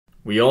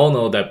We all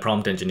know that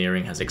prompt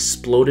engineering has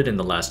exploded in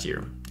the last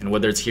year, and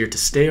whether it's here to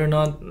stay or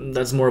not,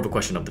 that's more of a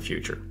question of the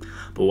future.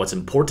 But what's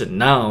important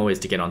now is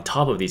to get on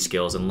top of these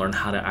skills and learn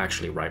how to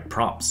actually write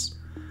prompts.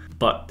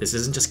 But this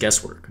isn't just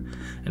guesswork.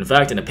 In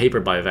fact, in a paper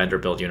by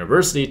Vanderbilt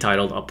University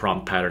titled A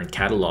Prompt Pattern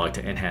Catalog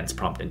to Enhance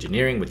Prompt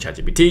Engineering with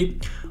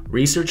ChatGPT,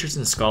 researchers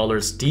and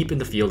scholars deep in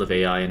the field of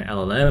AI and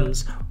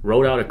LLMs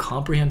wrote out a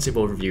comprehensive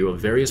overview of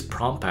various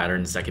prompt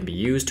patterns that can be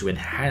used to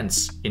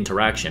enhance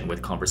interaction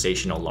with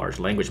conversational large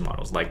language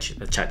models like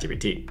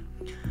ChatGPT.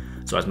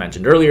 So as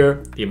mentioned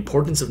earlier, the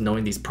importance of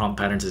knowing these prompt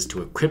patterns is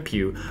to equip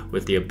you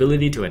with the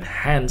ability to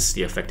enhance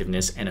the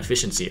effectiveness and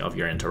efficiency of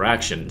your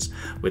interactions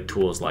with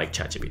tools like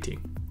ChatGPT.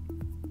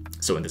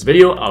 So in this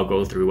video, I'll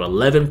go through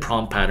 11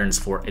 prompt patterns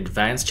for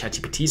advanced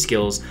ChatGPT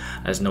skills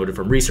as noted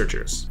from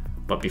researchers.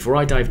 But before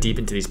I dive deep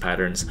into these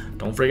patterns,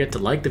 don't forget to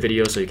like the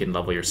video so you can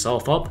level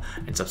yourself up,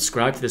 and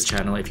subscribe to this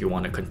channel if you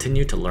want to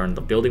continue to learn the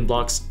building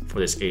blocks for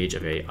this age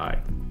of AI.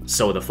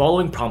 So the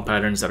following prompt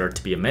patterns that are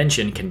to be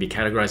mentioned can be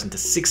categorized into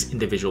 6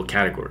 individual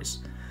categories,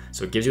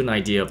 so it gives you an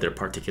idea of their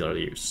particular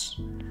use.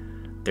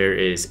 There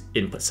is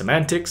input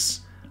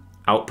semantics,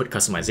 output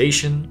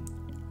customization,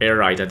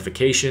 error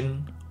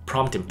identification,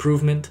 prompt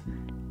improvement,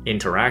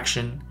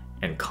 interaction,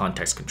 and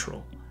context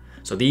control.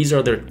 So these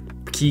are the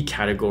key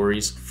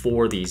categories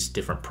for these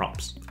different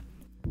prompts.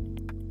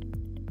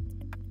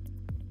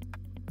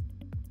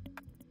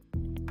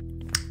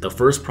 The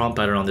first prompt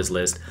pattern on this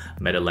list,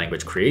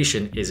 meta-language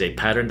creation, is a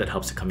pattern that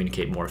helps to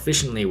communicate more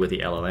efficiently with the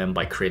LLM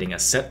by creating a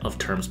set of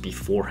terms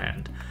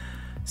beforehand.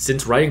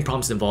 Since writing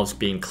prompts involves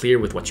being clear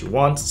with what you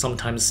want,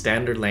 sometimes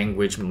standard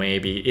language may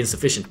be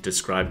insufficient to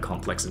describe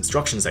complex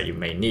instructions that you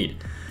may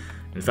need.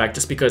 In fact,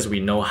 just because we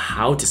know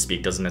how to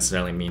speak doesn't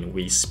necessarily mean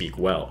we speak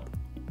well.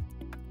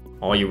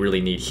 All you really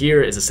need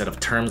here is a set of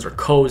terms or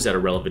codes that are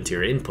relevant to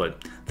your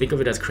input. Think of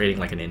it as creating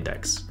like an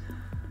index.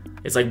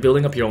 It's like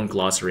building up your own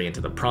glossary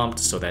into the prompt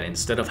so that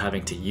instead of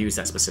having to use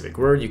that specific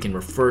word, you can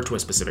refer to a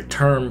specific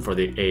term for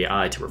the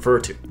AI to refer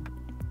to.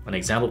 An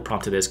example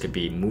prompt to this could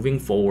be: moving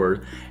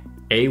forward,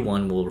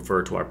 A1 will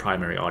refer to our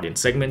primary audience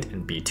segment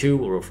and B2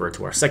 will refer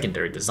to our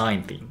secondary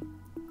design theme.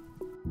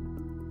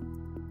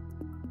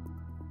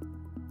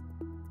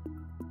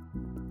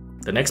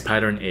 The next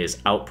pattern is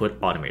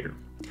output automator.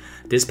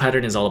 This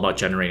pattern is all about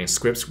generating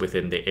scripts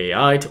within the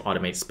AI to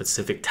automate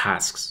specific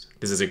tasks.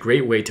 This is a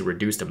great way to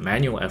reduce the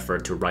manual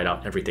effort to write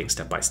out everything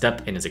step by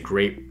step, and is a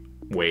great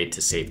way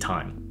to save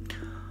time.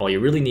 All you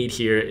really need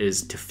here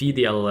is to feed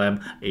the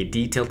LLM a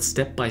detailed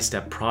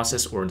step-by-step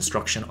process or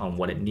instruction on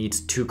what it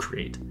needs to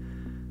create.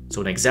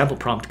 So an example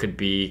prompt could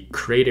be: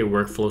 create a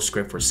workflow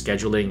script for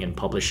scheduling and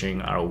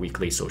publishing our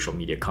weekly social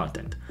media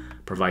content.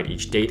 Provide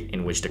each date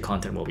in which the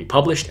content will be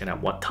published and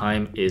at what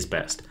time is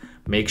best.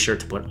 Make sure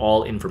to put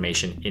all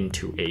information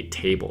into a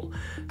table.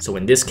 So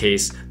in this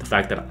case, the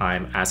fact that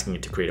I'm asking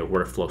it to create a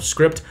workflow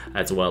script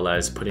as well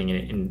as putting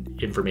in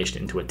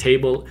information into a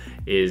table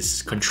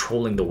is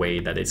controlling the way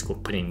that it's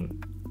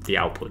putting the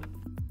output.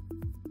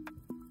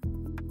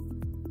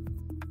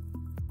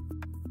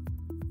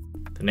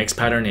 The next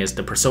pattern is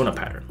the persona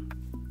pattern.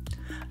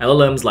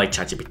 LLMs like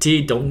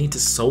ChatGPT don't need to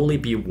solely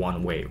be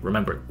one way.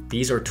 Remember,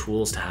 these are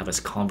tools to have a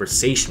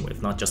conversation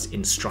with, not just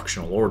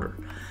instructional order.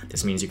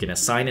 This means you can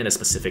assign it a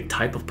specific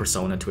type of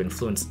persona to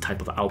influence the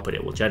type of output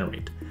it will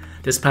generate.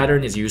 This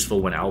pattern is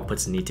useful when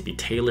outputs need to be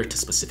tailored to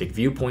specific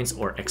viewpoints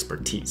or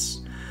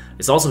expertise.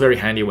 It's also very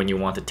handy when you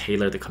want to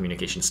tailor the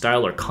communication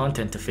style or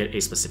content to fit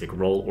a specific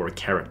role or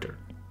character.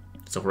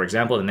 So for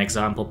example, the next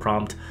example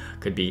prompt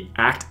could be: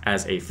 act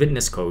as a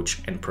fitness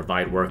coach and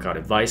provide workout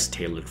advice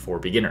tailored for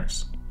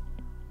beginners.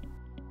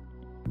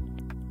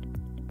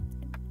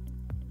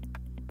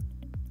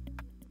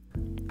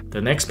 The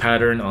next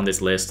pattern on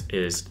this list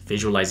is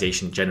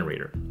visualization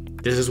generator.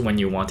 This is when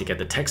you want to get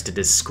the text to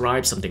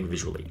describe something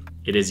visually.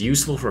 It is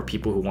useful for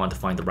people who want to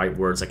find the right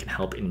words that can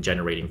help in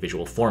generating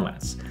visual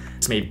formats.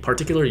 It's made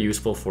particularly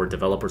useful for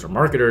developers or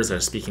marketers that are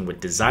speaking with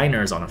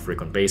designers on a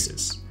frequent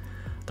basis.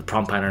 The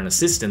prompt pattern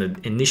assists in the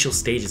initial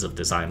stages of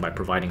design by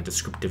providing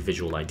descriptive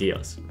visual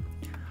ideas.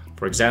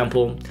 For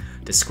example,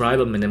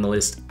 describe a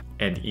minimalist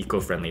and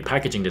eco-friendly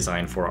packaging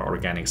design for our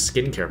organic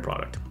skincare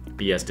product.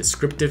 Be as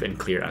descriptive and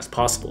clear as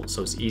possible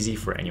so it's easy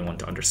for anyone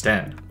to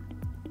understand.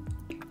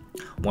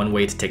 One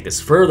way to take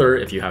this further,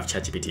 if you have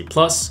ChatGPT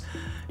Plus,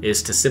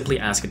 is to simply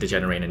ask it to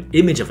generate an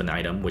image of an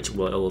item, which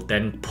will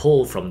then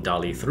pull from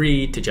DALL-E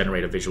 3 to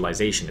generate a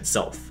visualization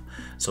itself.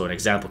 So an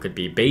example could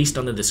be: based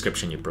on the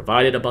description you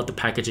provided about the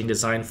packaging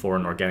design for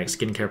an organic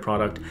skincare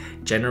product,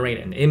 generate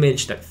an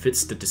image that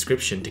fits the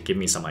description to give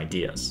me some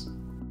ideas.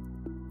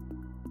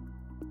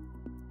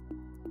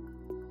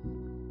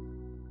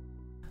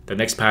 The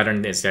next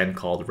pattern is then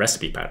called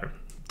recipe pattern.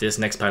 This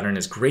next pattern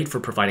is great for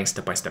providing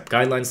step-by-step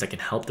guidelines that can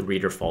help the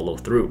reader follow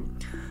through.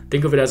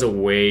 Think of it as a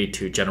way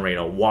to generate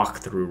a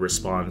walkthrough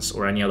response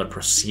or any other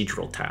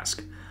procedural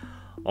task.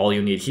 All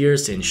you need here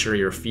is to ensure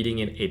you're feeding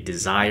it a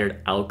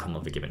desired outcome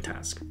of a given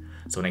task.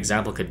 So an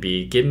example could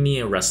be: give me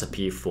a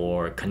recipe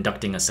for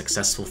conducting a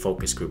successful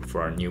focus group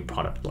for our new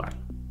product line.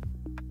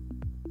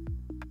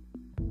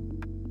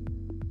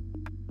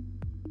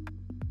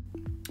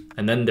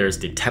 And then there's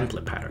the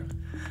template pattern.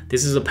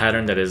 This is a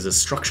pattern that is a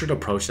structured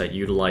approach that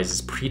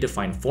utilizes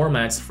predefined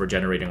formats for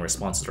generating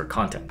responses or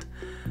content.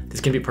 This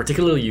can be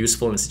particularly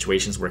useful in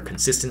situations where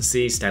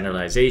consistency,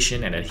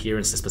 standardization, and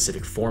adherence to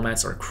specific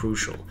formats are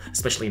crucial,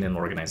 especially in an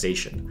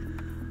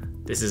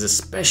organization. This is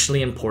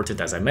especially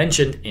important, as I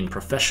mentioned, in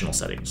professional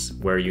settings,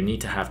 where you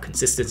need to have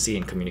consistency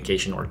in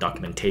communication or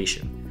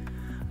documentation.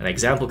 An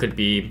example could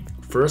be,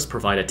 first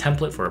provide a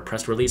template for a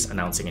press release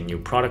announcing a new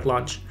product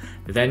launch,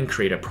 then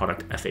create a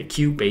product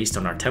FAQ based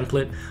on our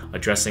template,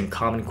 addressing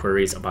common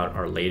queries about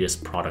our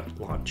latest product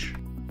launch.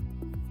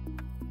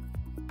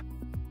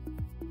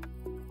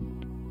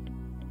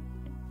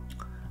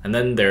 And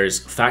then there's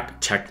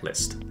fact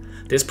checklist.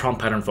 This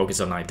prompt pattern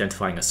focuses on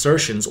identifying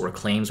assertions or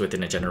claims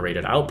within a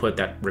generated output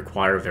that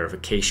require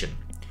verification.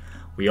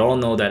 We all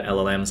know that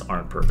LLMs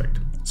aren't perfect,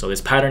 so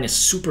this pattern is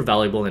super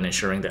valuable in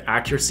ensuring the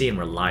accuracy and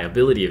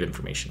reliability of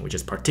information, which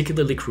is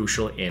particularly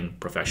crucial in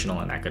professional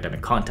and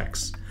academic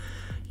contexts.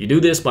 You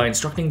do this by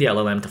instructing the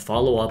LLM to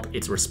follow up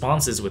its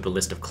responses with a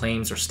list of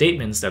claims or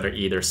statements that are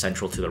either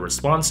central to the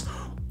response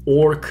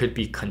or could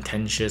be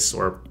contentious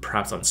or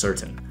perhaps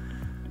uncertain.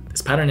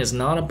 This pattern is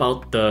not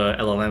about the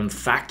LLM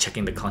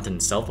fact-checking the content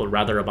itself, but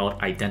rather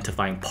about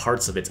identifying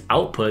parts of its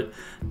output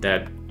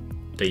that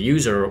the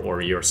user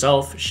or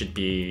yourself should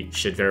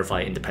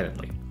verify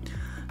independently.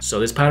 So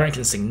this pattern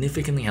can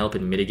significantly help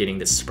in mitigating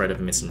the spread of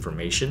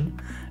misinformation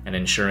and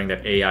ensuring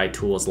that AI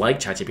tools like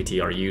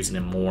ChatGPT are used in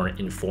a more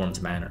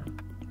informed manner.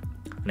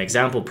 An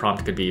example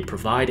prompt could be,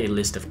 provide a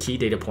list of key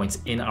data points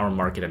in our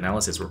market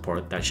analysis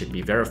report that should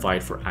be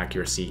verified for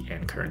accuracy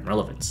and current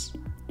relevance.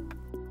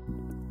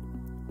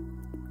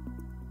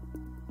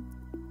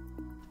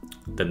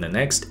 Then the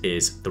next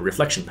is the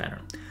reflection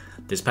pattern.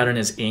 This pattern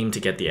is aimed to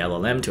get the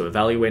LLM to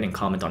evaluate and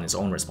comment on its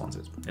own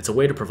responses. It's a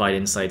way to provide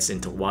insights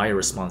into why a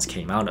response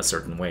came out a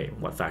certain way,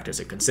 what factors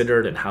it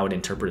considered, and how it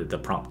interpreted the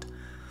prompt.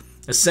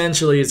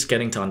 Essentially, it's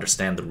getting to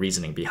understand the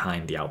reasoning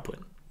behind the output.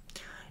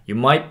 You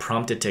might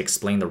prompt it to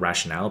explain the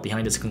rationale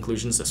behind its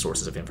conclusions, the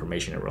sources of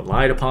information it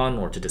relied upon,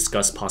 or to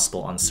discuss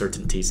possible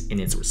uncertainties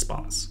in its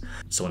response.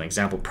 So an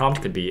example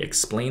prompt could be,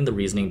 explain the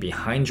reasoning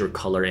behind your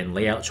color and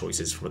layout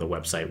choices for the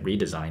website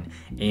redesign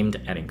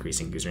aimed at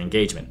increasing user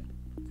engagement.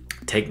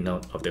 Take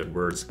note of the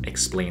words,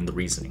 explain the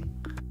reasoning.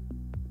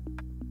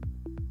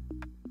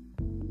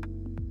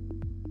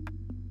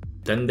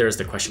 Then there's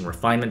the question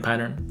refinement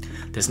pattern.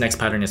 This next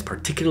pattern is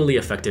particularly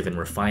effective in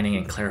refining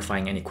and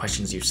clarifying any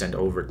questions you send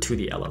over to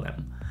the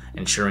LLM,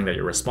 ensuring that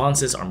your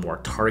responses are more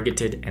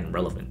targeted and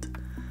relevant.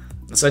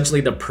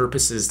 Essentially, the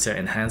purpose is to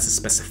enhance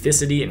the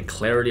specificity and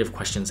clarity of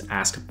questions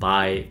asked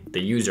by the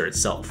user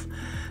itself.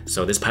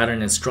 So this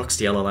pattern instructs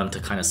the LLM to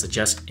kind of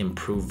suggest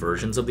improved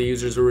versions of the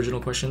user's original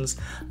questions,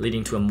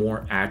 leading to a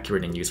more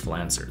accurate and useful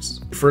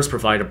answers. First,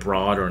 provide a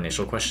broad or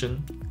initial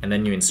question, and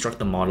then you instruct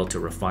the model to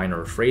refine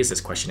or rephrase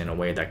this question in a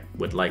way that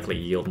would likely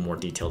yield more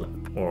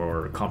detailed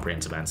or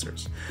comprehensive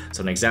answers.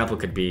 So an example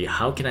could be,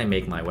 how can I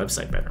make my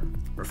website better?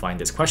 Refine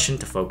this question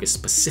to focus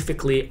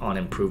specifically on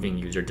improving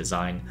user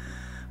design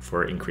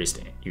for increased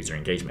user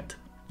engagement.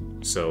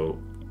 So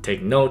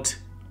take note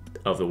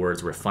of the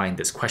words refine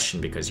this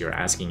question, because you're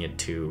asking it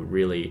to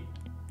really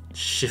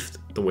shift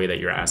the way that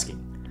you're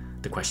asking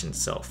the question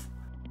itself.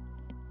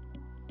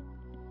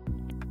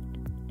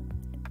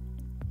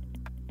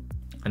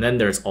 And then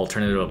there's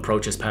alternative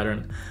approaches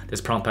pattern.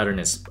 This prompt pattern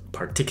is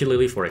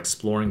particularly for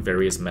exploring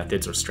various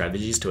methods or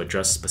strategies to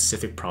address a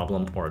specific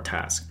problem or a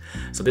task.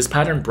 So this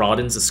pattern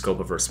broadens the scope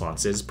of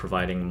responses,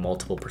 providing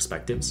multiple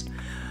perspectives.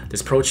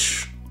 This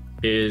approach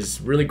is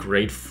really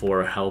great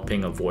for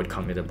helping avoid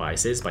cognitive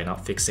biases by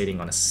not fixating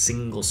on a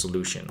single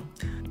solution.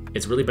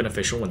 It's really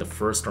beneficial when the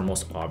first or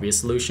most obvious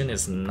solution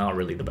is not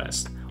really the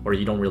best, or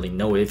you don't really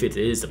know if it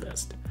is the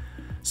best.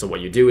 So what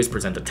you do is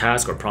present a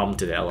task or problem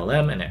to the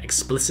LLM and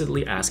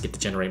explicitly ask it to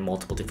generate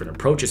multiple different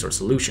approaches or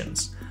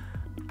solutions.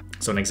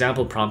 So an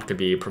example prompt could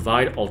be,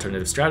 provide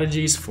alternative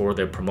strategies for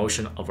the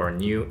promotion of our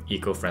new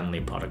eco-friendly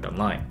product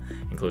online,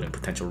 including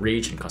potential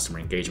reach and customer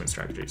engagement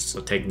strategies.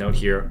 So take note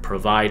here,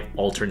 provide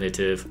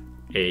alternative,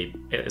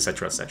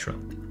 etc., etc.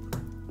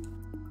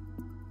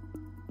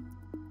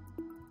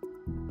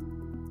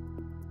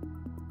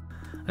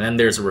 And then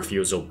there's a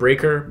refusal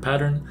breaker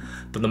pattern.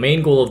 But the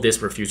main goal of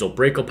this refusal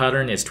breaker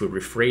pattern is to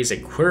rephrase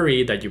a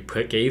query that you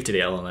gave to the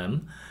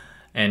LLM,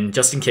 and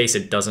just in case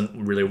it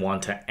doesn't really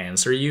want to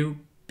answer you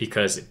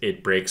because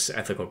it breaks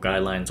ethical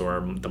guidelines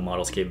or the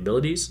model's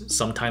capabilities,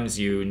 sometimes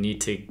you need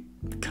to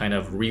kind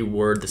of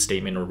reword the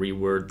statement or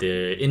reword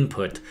the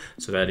input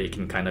so that it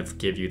can kind of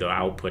give you the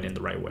output in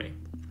the right way.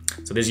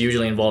 So this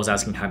usually involves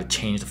asking how to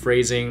change the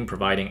phrasing,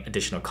 providing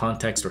additional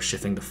context, or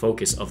shifting the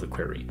focus of the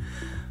query.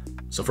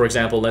 So for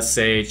example, let's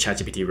say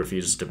ChatGPT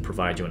refuses to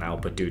provide you an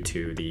output due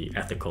to the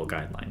ethical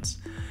guidelines.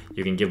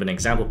 You can give an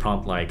example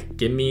prompt like,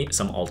 give me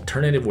some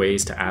alternative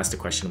ways to ask the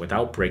question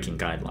without breaking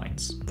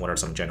guidelines. What are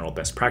some general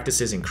best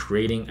practices in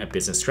creating a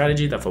business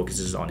strategy that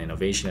focuses on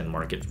innovation and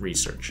market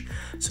research?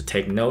 So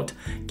take note,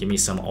 give me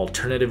some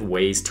alternative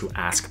ways to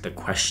ask the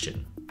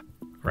question,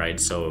 right?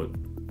 So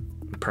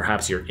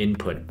perhaps your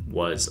input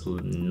was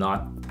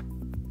not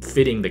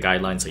fitting the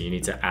guidelines, so you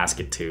need to ask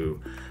it to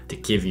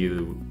give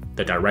you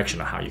the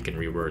direction of how you can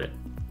reword it.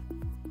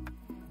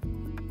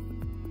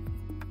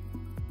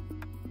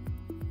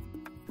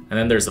 And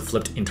then there's the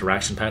flipped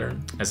interaction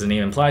pattern. As the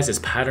name implies, this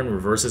pattern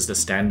reverses the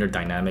standard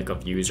dynamic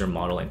of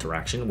user-model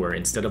interaction, where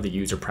instead of the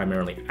user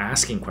primarily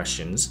asking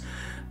questions,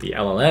 the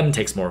LLM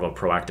takes more of a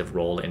proactive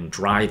role in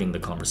driving the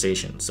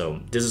conversation. So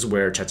this is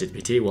where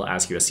ChatGPT will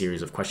ask you a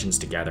series of questions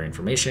to gather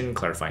information,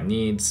 clarify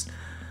needs,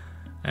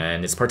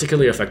 and it's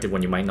particularly effective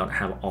when you might not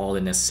have all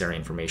the necessary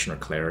information or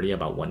clarity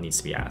about what needs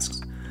to be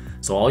asked.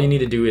 So all you need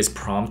to do is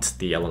prompt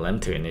the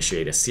LLM to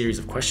initiate a series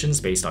of questions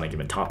based on a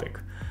given topic.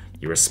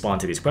 You respond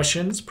to these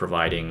questions,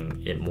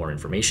 providing it more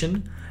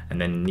information,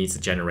 and then it needs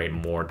to generate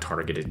more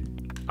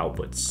targeted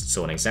outputs.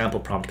 So an example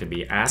prompt could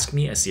be, ask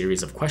me a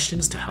series of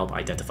questions to help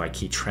identify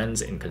key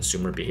trends in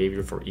consumer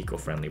behavior for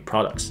eco-friendly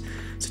products.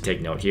 So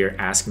take note here,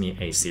 ask me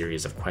a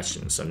series of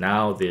questions. So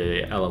now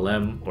the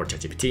LLM, or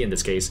ChatGPT in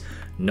this case,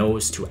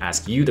 knows to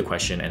ask you the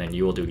question, and then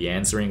you will do the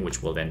answering,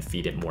 which will then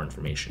feed it more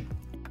information.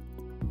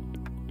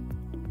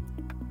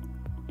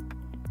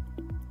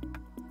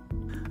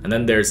 And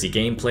then there's the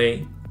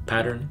gameplay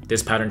pattern.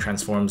 This pattern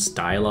transforms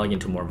dialogue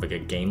into more of like a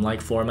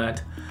game-like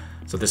format.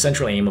 So the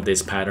central aim of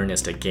this pattern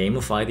is to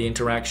gamify the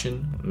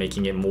interaction,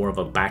 making it more of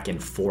a back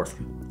and forth,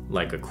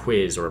 like a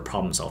quiz or a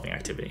problem-solving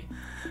activity.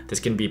 This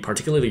can be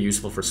particularly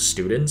useful for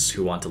students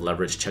who want to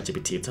leverage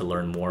ChatGPT to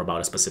learn more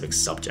about a specific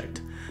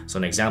subject. So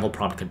an example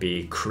prompt could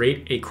be,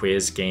 create a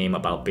quiz game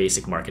about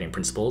basic marketing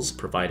principles,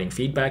 providing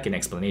feedback and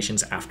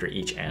explanations after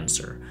each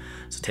answer.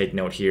 So take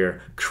note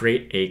here,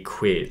 create a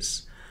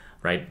quiz,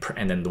 right?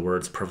 And then the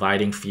words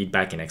providing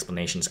feedback and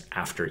explanations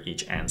after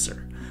each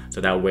answer. So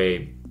that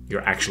way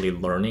you're actually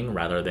learning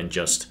rather than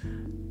just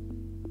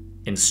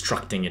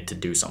instructing it to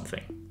do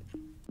something.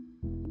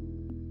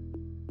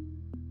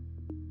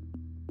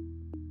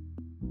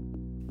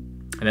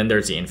 And then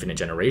there's the infinite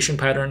generation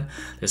pattern.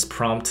 This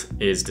prompt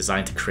is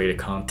designed to create a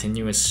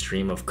continuous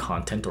stream of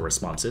content or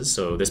responses.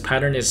 So this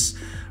pattern is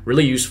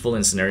really useful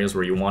in scenarios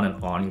where you want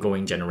an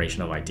ongoing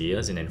generation of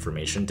ideas and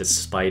information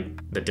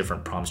despite the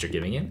different prompts you're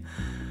giving it.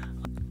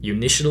 You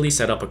initially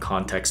set up a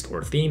context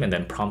or theme and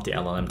then prompt the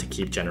LLM to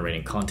keep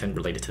generating content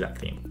related to that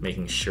theme,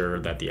 making sure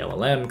that the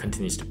LLM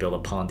continues to build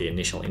upon the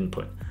initial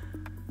input.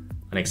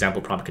 An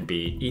example prompt could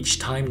be, each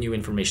time new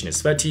information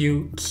is fed to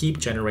you, keep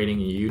generating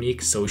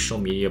unique social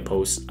media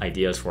post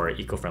ideas for our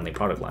eco-friendly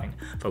product line,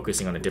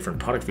 focusing on a different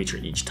product feature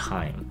each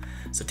time.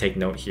 So take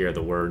note here,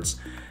 the words,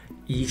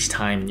 each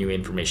time new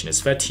information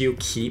is fed to you,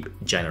 keep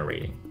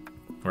generating.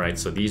 All right,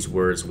 so these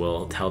words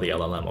will tell the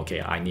LLM,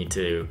 okay, I need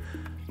to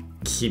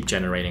keep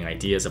generating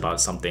ideas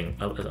about something,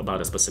 about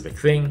a specific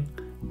thing,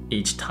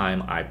 each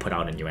time I put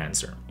out a new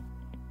answer.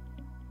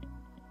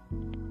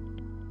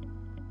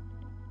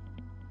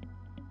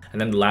 And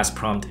then the last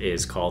prompt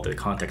is called the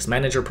context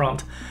manager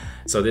prompt.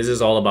 So this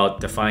is all about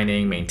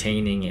defining,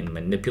 maintaining, and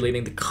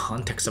manipulating the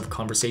context of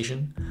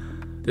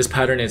conversation. This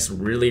pattern is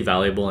really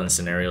valuable in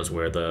scenarios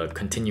where the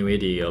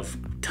continuity of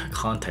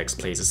context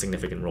plays a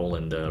significant role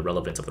in the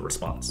relevance of the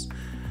response.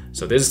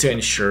 So this is to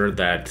ensure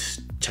that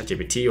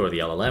ChatGPT or the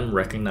LLM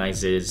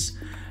recognizes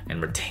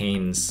and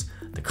retains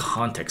the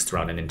context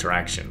throughout an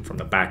interaction, from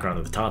the background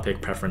of the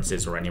topic,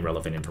 preferences, or any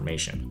relevant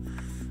information.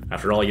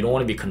 After all, you don't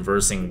want to be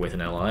conversing with an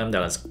LLM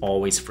that is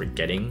always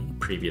forgetting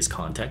previous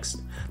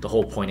context. The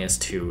whole point is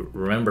to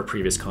remember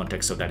previous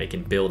context so that it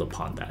can build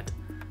upon that.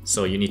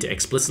 So you need to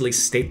explicitly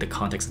state the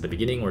context at the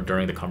beginning or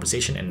during the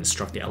conversation and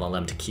instruct the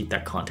LLM to keep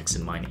that context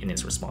in mind in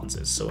its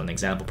responses. So an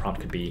example prompt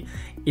could be,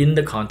 in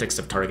the context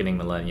of targeting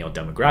millennial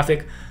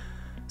demographic,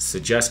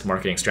 suggest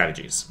marketing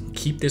strategies.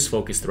 Keep this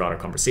focus throughout our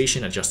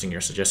conversation, adjusting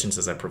your suggestions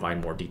as I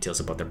provide more details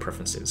about their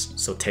preferences.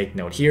 So take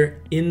note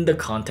here, in the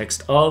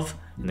context of,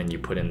 and then you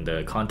put in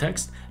the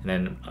context,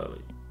 and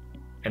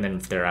then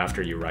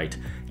thereafter you write,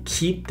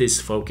 keep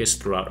this focus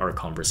throughout our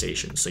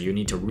conversation. So you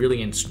need to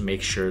really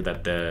make sure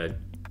that the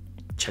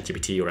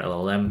ChatGPT or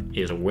LLM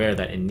is aware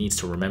that it needs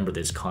to remember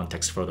this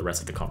context for the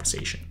rest of the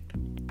conversation.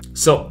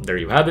 So there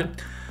you have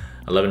it,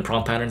 11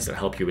 prompt patterns that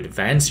help you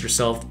advance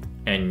yourself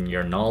and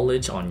your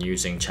knowledge on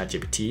using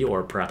ChatGPT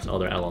or perhaps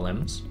other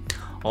LLMs.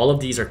 All of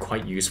these are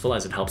quite useful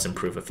as it helps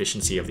improve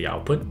efficiency of the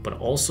output, but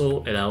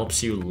also it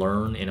helps you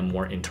learn in a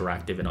more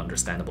interactive and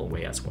understandable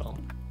way as well.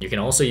 You can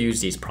also use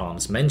these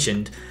prompts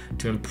mentioned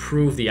to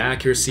improve the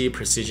accuracy,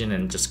 precision,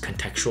 and just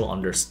contextual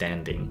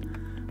understanding.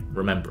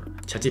 Remember,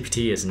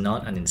 ChatGPT is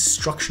not an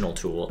instructional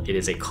tool, it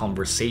is a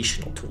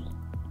conversational tool.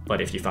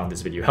 But if you found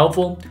this video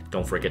helpful,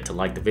 don't forget to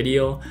like the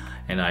video,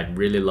 and I'd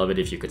really love it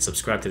if you could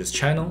subscribe to this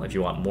channel if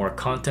you want more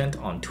content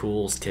on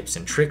tools, tips,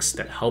 and tricks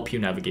that help you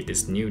navigate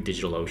this new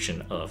digital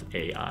ocean of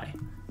AI.